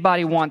 If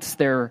anybody wants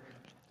their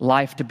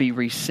life to be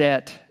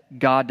reset,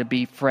 God to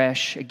be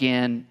fresh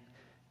again,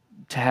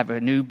 to have a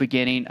new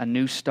beginning, a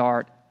new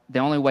start, the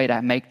only way to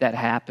make that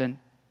happen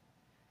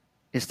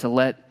is to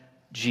let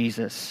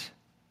Jesus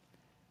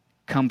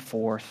come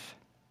forth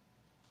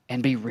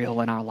and be real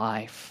in our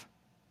life.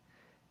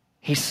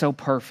 He's so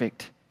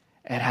perfect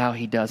at how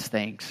He does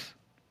things.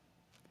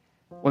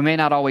 We may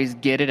not always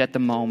get it at the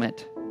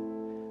moment,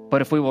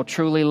 but if we will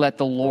truly let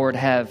the Lord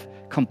have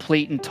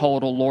complete and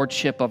total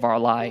lordship of our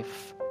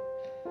life,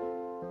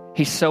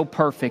 He's so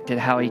perfect at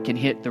how He can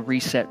hit the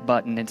reset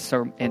button in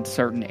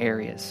certain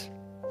areas.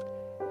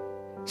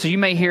 So you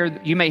may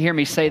hear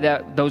me say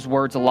those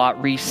words a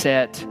lot,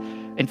 reset.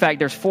 In fact,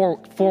 there's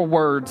four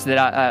words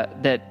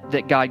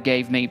that God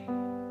gave me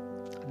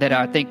that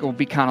I think will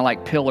be kind of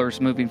like pillars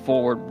moving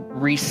forward: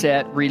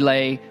 reset,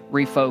 relay,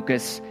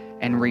 refocus,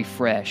 and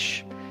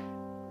refresh.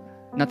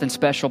 Nothing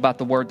special about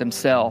the word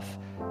themselves.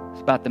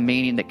 It's about the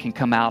meaning that can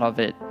come out of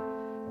it.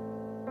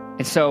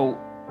 And so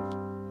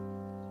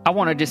I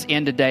want to just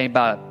end today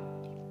by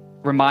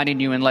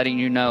reminding you and letting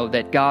you know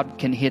that God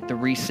can hit the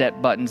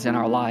reset buttons in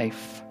our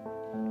life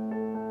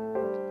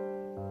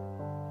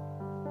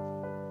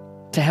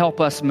to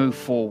help us move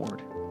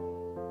forward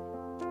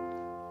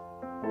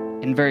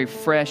in very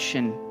fresh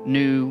and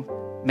new,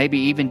 maybe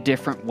even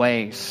different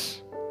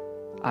ways.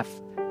 I'm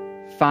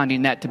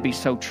finding that to be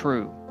so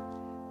true,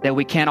 that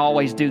we can't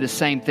always do the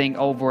same thing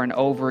over and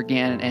over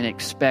again and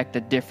expect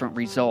a different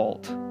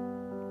result.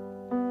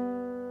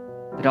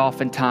 That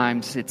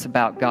oftentimes it's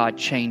about God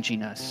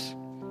changing us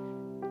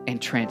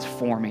and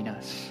transforming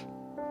us.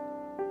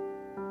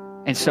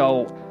 And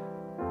so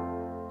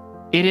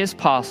it is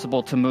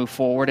possible to move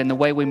forward, and the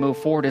way we move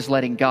forward is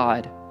letting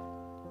God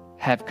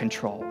have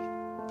control,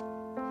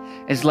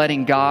 is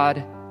letting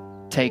God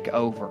take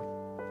over,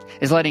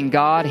 is letting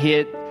God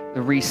hit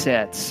the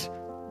resets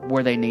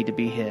where they need to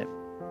be hit.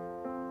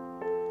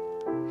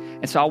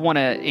 And so I want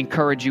to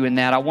encourage you in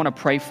that. I want to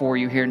pray for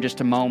you here in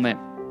just a moment.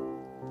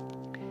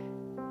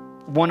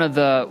 One of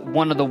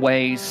the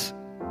ways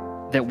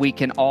that we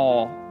can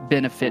all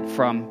benefit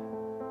from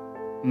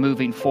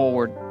moving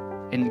forward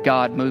and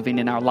God moving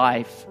in our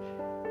life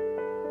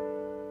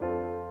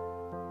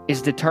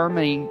is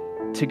determining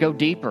to go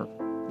deeper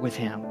with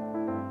Him.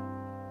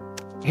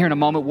 Here in a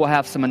moment, we'll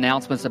have some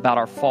announcements about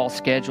our fall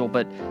schedule,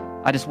 but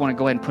I just want to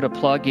go ahead and put a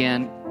plug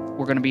in.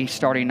 We're going to be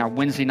starting our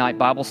Wednesday night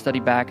Bible study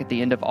back at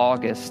the end of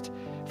August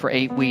for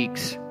 8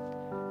 weeks.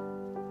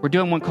 We're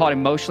doing one called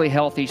Emotionally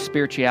Healthy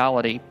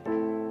Spirituality.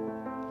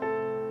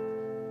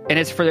 And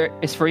it's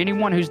for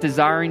anyone who's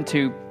desiring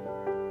to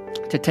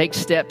take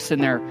steps in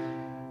their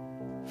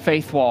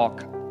faith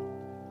walk,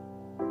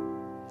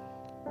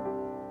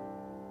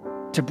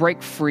 to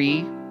break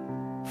free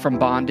from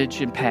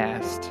bondage and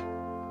past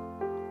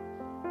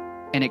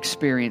and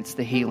experience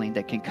the healing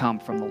that can come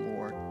from the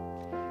Lord.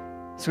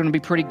 It's going to be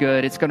pretty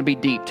good. It's going to be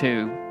deep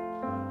too.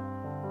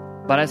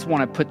 But I just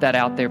want to put that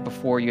out there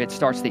before you. It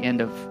starts the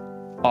end of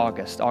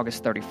August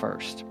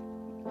 31st.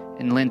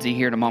 And Lindsay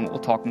here in a moment will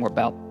talk more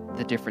about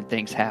the different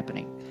things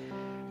happening.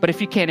 But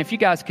if you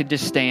guys could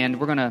just stand,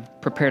 we're going to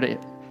prepare to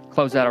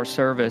close out our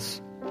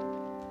service.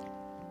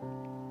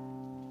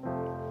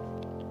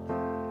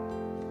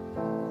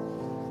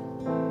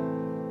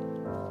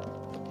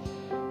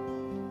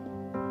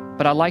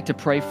 But I'd like to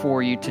pray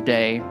for you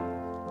today.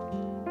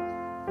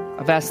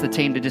 I've asked the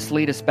team to just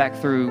lead us back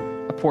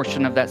through a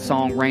portion of that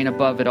song, Reign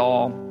Above It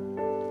All.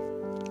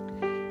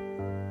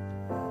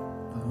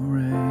 The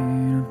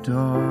reign of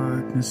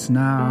darkness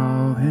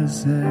now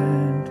has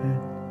ended.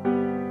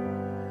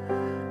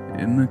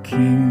 In the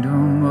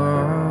kingdom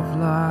of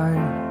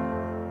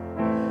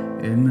light,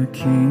 in the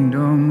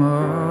kingdom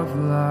of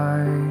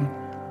light.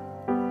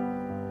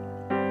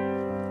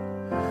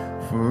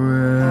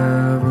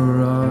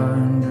 Forever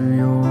under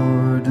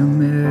your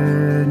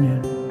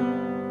dominion,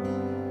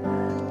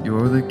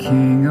 you're the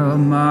king of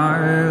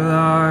my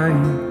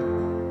life.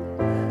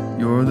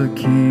 You're the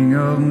king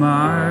of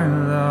my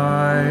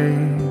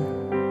life.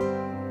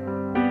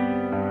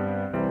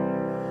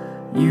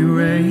 You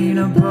reign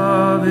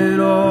above it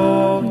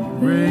all. You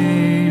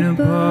reign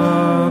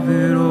above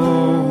it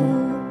all.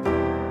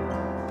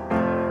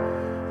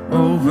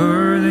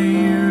 Over the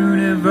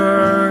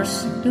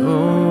universe and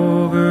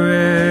over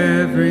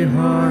every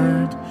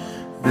heart,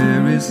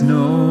 there is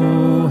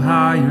no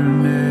higher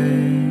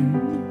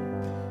name.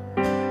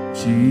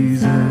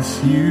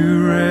 Jesus,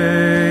 you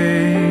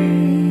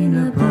reign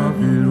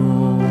above it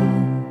all.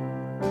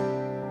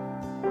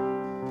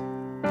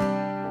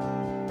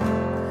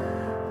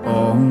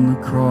 On the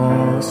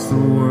cross the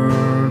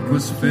work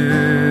was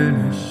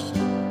finished.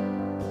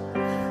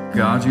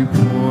 God, you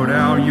poured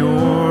out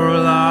your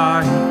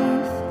life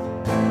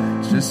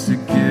just to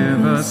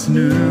give us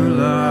new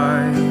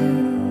life.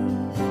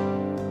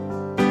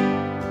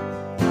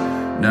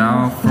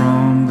 Now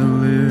from the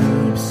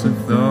lips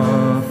of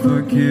the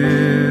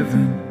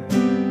forgiven,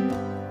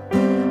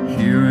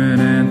 hear an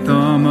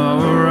anthem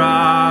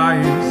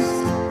arise,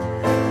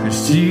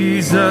 'cause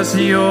Jesus,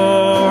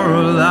 you're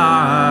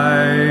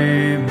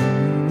alive.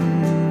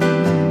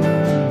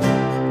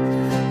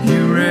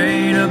 You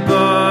reign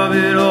above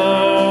it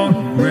all.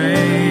 You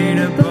reign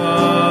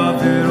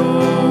above it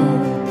all.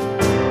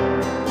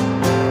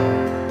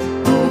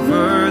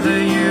 Over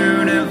the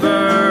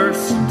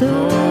universe and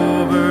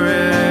over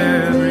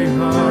every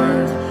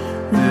heart,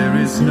 there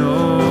is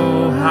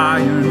no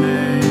higher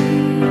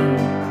name.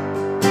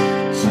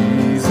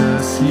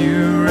 Jesus,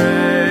 you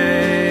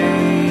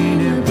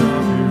reign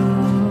above it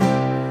all.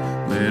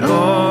 Let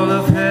all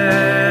of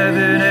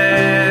heaven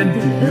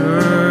and the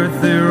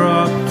earth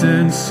erupt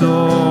in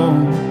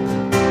song.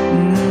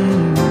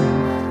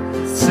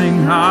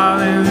 Sing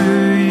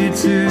hallelujah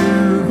to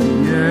the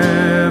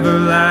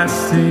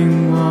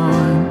everlasting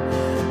one.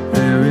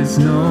 There is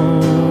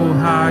no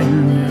higher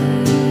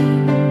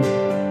name.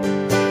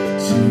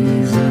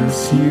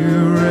 Jesus,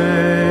 you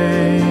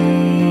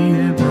reign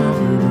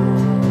above it all.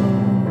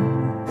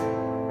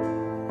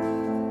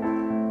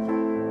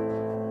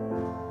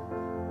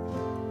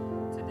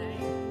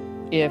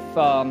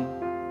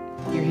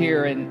 If you're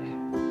here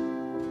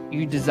and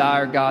you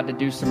desire God to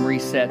do some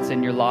resets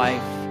in your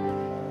life,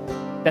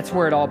 that's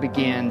where it all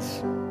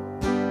begins.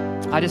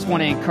 I just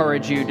want to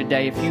encourage you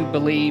today, if you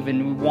believe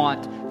and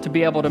want to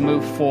be able to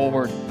move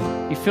forward,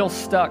 you feel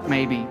stuck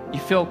maybe, you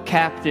feel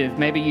captive,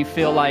 maybe you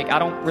feel like I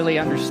don't really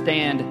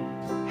understand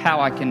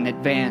how I can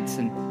advance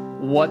and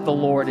what the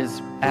Lord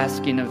is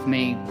asking of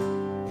me.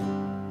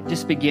 It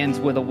just begins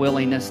with a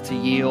willingness to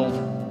yield,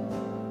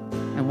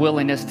 a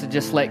willingness to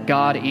just let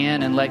God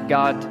in and let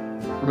God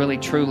really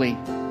truly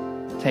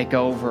take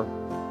over.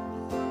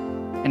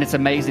 And it's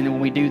amazing that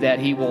when we do that,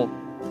 He will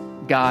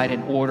guide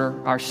and order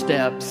our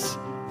steps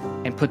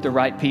and put the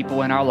right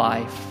people in our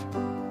life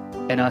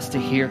and us to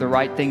hear the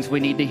right things we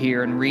need to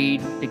hear and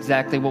read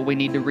exactly what we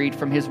need to read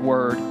from His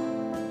Word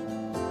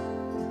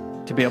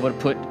to be able to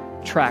put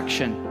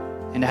traction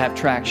and to have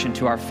traction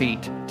to our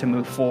feet to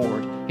move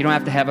forward. You don't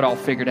have to have it all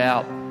figured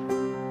out.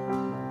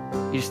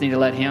 You just need to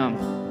let Him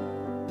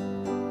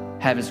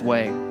have His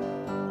way.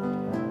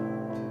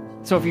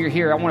 So if you're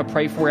here, I want to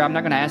pray for you. I'm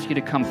not going to ask you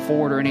to come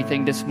forward or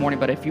anything this morning,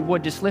 but if you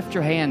would, just lift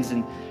your hands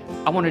and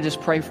I want to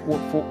just pray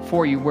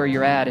for you where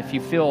you're at. If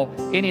you feel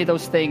any of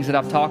those things that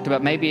I've talked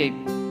about, maybe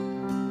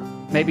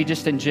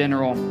just in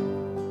general,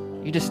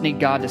 you just need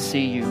God to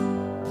see you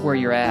where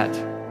you're at.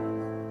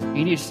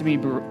 You need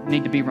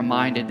to be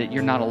reminded that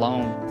you're not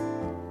alone.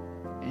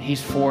 And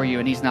He's for you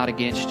and He's not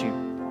against you.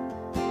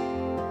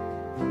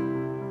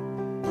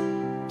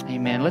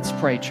 Amen. Let's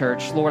pray,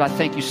 church. Lord, I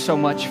thank you so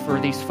much for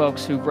these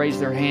folks who've raised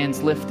their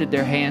hands, lifted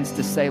their hands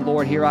to say,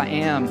 Lord, here I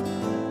am.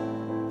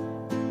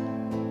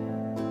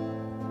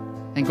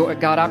 And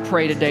God, I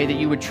pray today that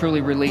you would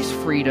truly release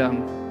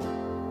freedom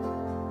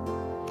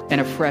and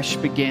a fresh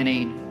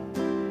beginning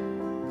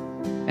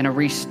and a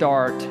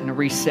restart and a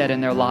reset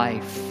in their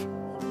life.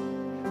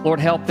 Lord,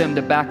 help them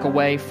to back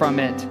away from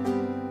it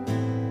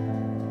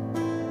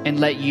and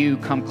let you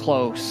come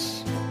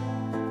close.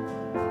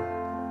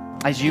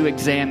 As you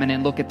examine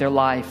and look at their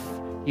life,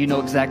 you know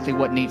exactly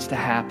what needs to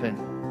happen.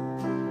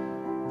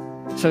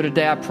 So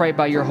today I pray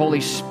by your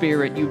Holy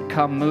Spirit, you'd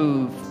come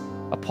move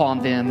upon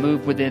them,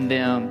 move within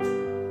them,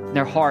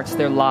 their hearts,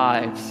 their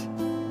lives,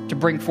 to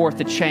bring forth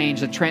the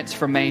change, the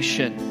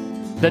transformation,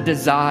 the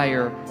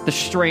desire, the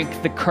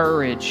strength, the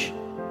courage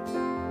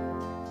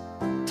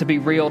to be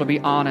real, to be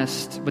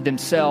honest with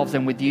themselves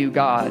and with you,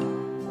 God,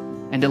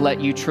 and to let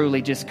you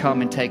truly just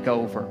come and take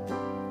over.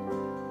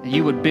 And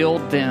you would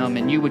build them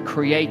and you would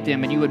create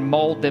them and you would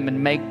mold them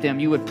and make them.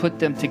 You would put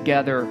them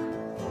together,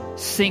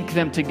 sync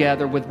them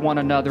together with one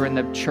another in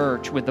the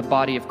church, with the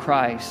body of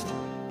Christ.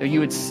 That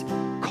you would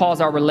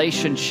cause our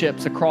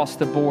relationships across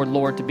the board,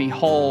 Lord, to be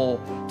whole,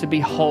 to be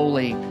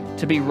holy,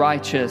 to be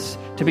righteous,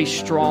 to be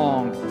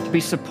strong, to be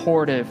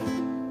supportive,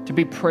 to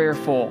be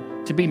prayerful,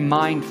 to be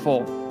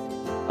mindful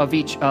of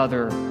each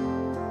other.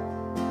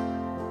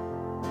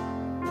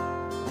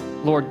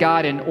 Lord,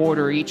 guide and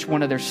order each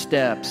one of their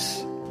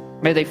steps.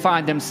 May they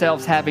find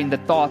themselves having the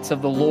thoughts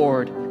of the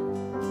Lord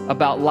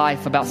about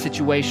life, about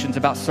situations,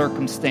 about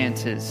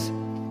circumstances.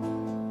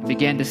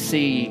 Begin to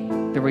see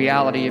the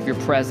reality of your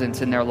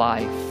presence in their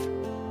life.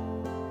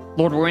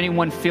 Lord, where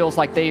anyone feels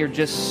like they are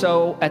just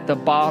so at the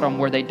bottom,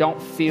 where they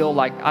don't feel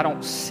like, I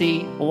don't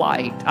see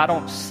light, I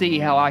don't see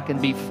how I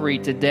can be free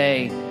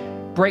today,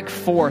 break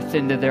forth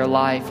into their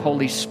life,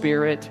 Holy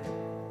Spirit.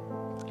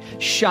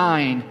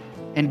 Shine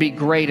and be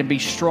great and be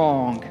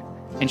strong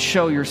and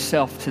show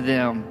yourself to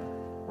them.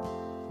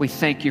 We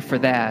thank you for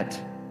that.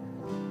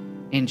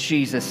 In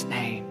Jesus'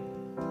 name.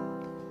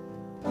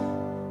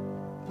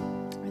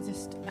 I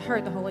just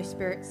heard the Holy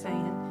Spirit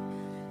saying,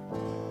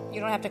 you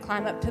don't have to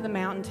climb up to the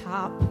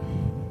mountaintop.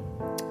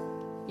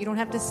 You don't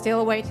have to steal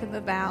away to the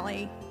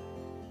valley.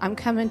 I'm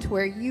coming to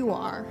where you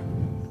are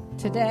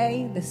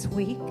today, this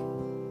week,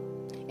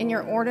 in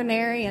your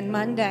ordinary and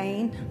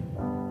mundane,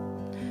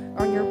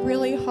 or in your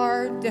really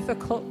hard,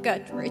 difficult,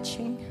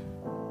 gut-wrenching.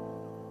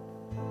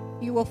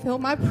 You will feel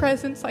my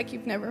presence like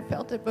you've never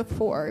felt it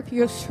before. If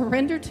you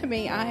surrender to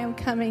me, I am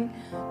coming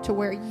to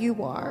where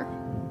you are.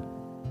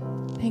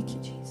 Thank you,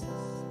 Jesus.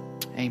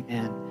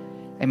 Amen.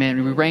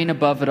 Amen. We reign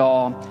above it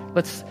all.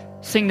 Let's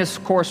sing this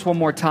chorus one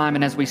more time,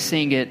 and as we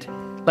sing it,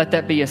 let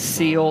that be a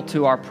seal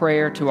to our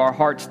prayer, to our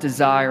heart's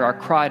desire, our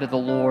cry to the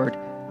Lord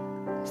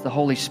as the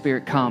Holy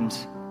Spirit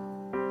comes.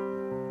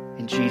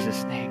 In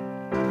Jesus' name.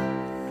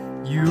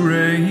 You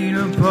reign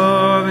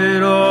above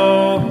it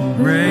all,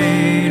 you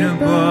reign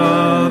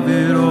above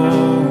it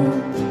all.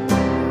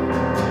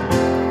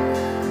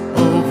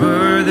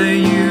 Over the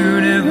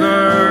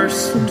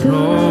universe and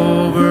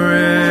over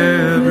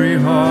every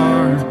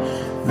heart,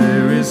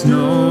 there is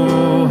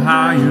no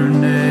higher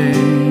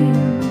name.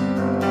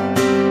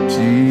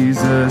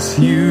 Jesus,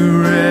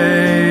 you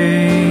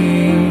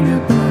reign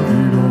above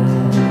it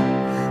all.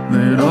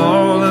 Let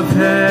all of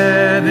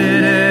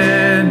heaven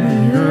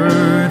and the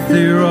earth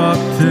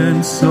erupt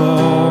in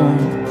song.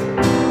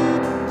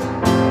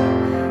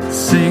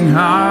 Sing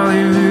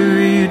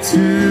hallelujah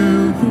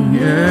to the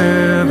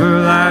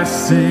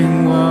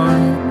everlasting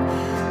one.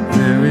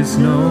 There is no higher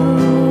name. Jesus, you reign above it all. Let all of heaven and the earth erupt in song. Sing hallelujah to the everlasting one.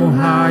 There is no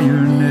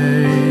higher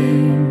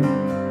name.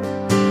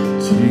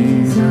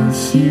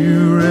 Jesus,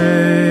 you reign above it all. Let all of heaven and the earth erupt in song. Sing hallelujah to the everlasting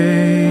one. There is no higher name.